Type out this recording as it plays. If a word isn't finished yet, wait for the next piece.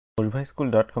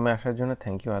mushbhaischool.com এ আসার জন্য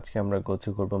thank you. আজকে আমরা গো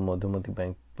থ্রু করব মধুমতি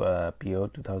ব্যাংক পিও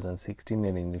 2016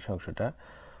 এর ইংলিশ অংশটা।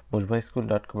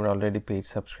 mushbhaischool.com এর অলরেডি পেজ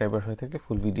সাবস্ক্রাইবার হয়ে থাকলে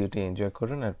ফুল ভিডিওটি এনজয়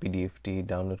করুন আর পিডিএফটি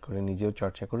ডাউনলোড করে নিজেও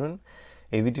চর্চা করুন।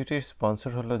 এই ভিডিওটির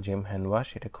স্পন্সর হলো জেম হ্যান্ড ওয়াশ।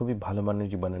 এটা খুবই ভালো মানের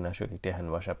জীবাণুনাশক একটি হ্যান্ড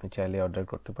ওয়াশ। আপনি চাইলে অর্ডার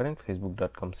করতে পারেন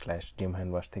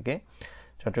facebook.com/jemhandwash থেকে।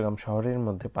 চট্টগ্রাম শহরের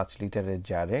মধ্যে 5 লিটারের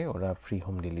জারে ওরা ফ্রি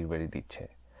হোম ডেলিভারি দিচ্ছে।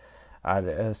 আর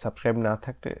সাবস্ক্রাইব না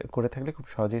থাকলে খুব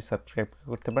সহজেই সাবস্ক্রাইব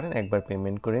করতে পারেন একবার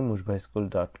পেমেন্ট করে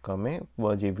mushbhaischool.com এ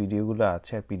যে ভিডিওগুলো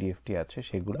আছে আর পিডিএফটি আছে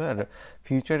সেগুলো, আর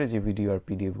ফিউচারে যে ভিডিও আর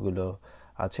পিডিএফগুলো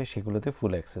আছে সেগুলোতে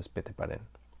ফুল অ্যাক্সেস পেতে পারেন।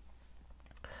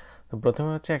 তো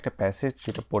প্রথমে হচ্ছে একটা প্যাসেজ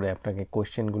যেটা পড়ে আপনাকে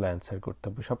কোয়েশ্চেনগুলো অ্যান্সার করতে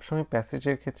হবে। সবসময়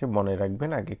প্যাসেজের ক্ষেত্রে মনে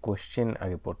রাখবেন আগে কোয়েশ্চেন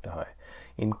আগে পড়তে হয়।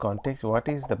 In context, what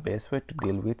is the best way to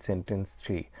deal with sentence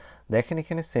 3? দেখেন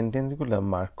এখানে সেন্টেন্সগুলো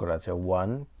মার্ক করা আছে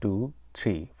 1, 2,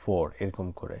 3, 4 এরকম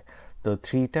করে। তো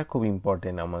 3টা খুব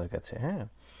ইম্পর্টেন্ট আমার কাছে। হ্যাঁ,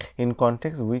 in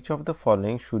context which of the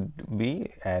following should be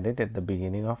added at the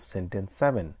beginning of sentence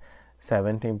 7?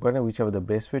 7টা important. Which of the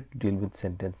best way to deal with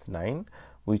sentence 9?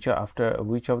 which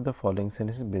of the following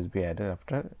sentences best be added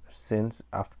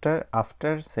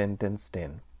after sentence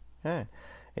 10? হ্যাঁ,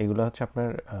 এগুলো হচ্ছে আপনার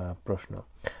প্রশ্ন।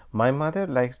 My mother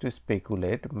likes to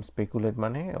speculate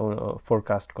মানে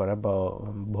forecast করা বা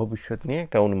ভবিষ্যৎ নিয়ে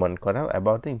একটা অনুমান করা।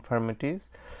 অ্যাবাউট দ্য ইনফরমেটিভস,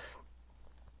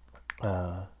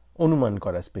 অনুমান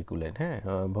করা স্পেকুলেট। হ্যাঁ,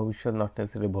 ভবিষ্যৎ নট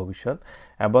নেসেসারি ভবিষ্যৎ।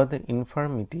 About the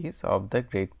ইনফরমিটিস of the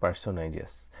great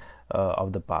পার্সোনাইজেস of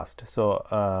the past. So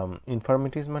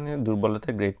infirmities মানে দুর্বলতা,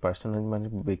 great personage মানে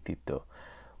ব্যক্তিত্ব।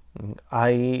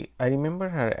 I remember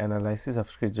her analysis of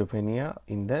schizophrenia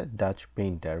in the Dutch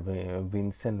painter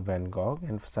Vincent van Gogh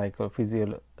and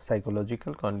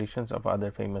psychological conditions of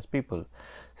other famous people.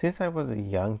 Since I was a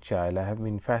young child, I have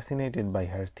been fascinated by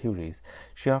her theories.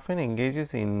 She often engages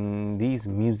in these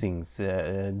musings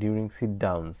during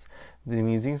sit-downs. The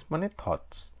musings মানে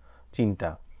thoughts,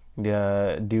 চিন্তা,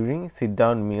 during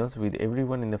sit-down meals with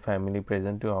everyone in the family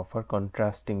present to offer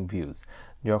contrasting views.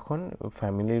 যখন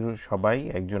ফ্যামিলির সবাই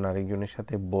একজন আরেকজনের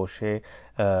সাথে বসে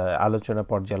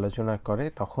পর্যালোচনা করে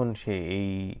তখন সে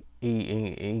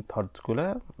এই থটসগুলো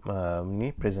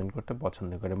নিয়ে প্রেজেন্ট করতে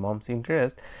পছন্দ করে। Moms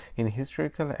interest in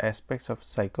historical aspects of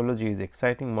psychology is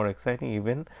more exciting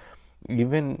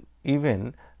even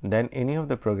than any of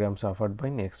the programs offered by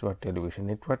Network Television.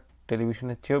 Network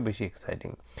টেলিভিশনের চেয়েও বেশি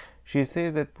exciting. She says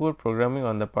that poor programming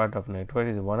on the part of network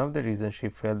is one of the reasons she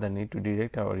felt the need to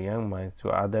direct our young minds to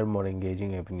other more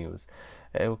engaging avenues.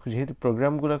 যেহেতু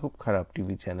প্রোগ্রামগুলো খুব খারাপ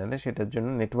TV চ্যানেলে, সেটার জন্য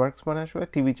networks মানে আসলে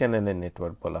TV চ্যানেলের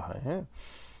নেটওয়ার্ক বলা হয়। হ্যাঁ,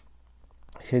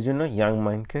 সেজন্য ইয়াং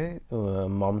মাইন্ডকে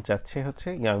মম চাচ্ছে হচ্ছে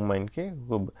ইয়াং মাইন্ডকে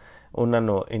খুব অন্যান্য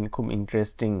খুব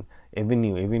ইন্টারেস্টিং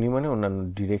এভিনিউ মানে অন্যান্য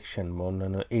ডিরেকশন বা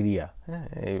অন্যান্য এরিয়া, হ্যাঁ,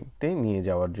 এতে নিয়ে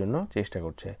যাওয়ার জন্য চেষ্টা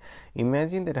করছে।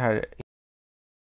 Imagine that her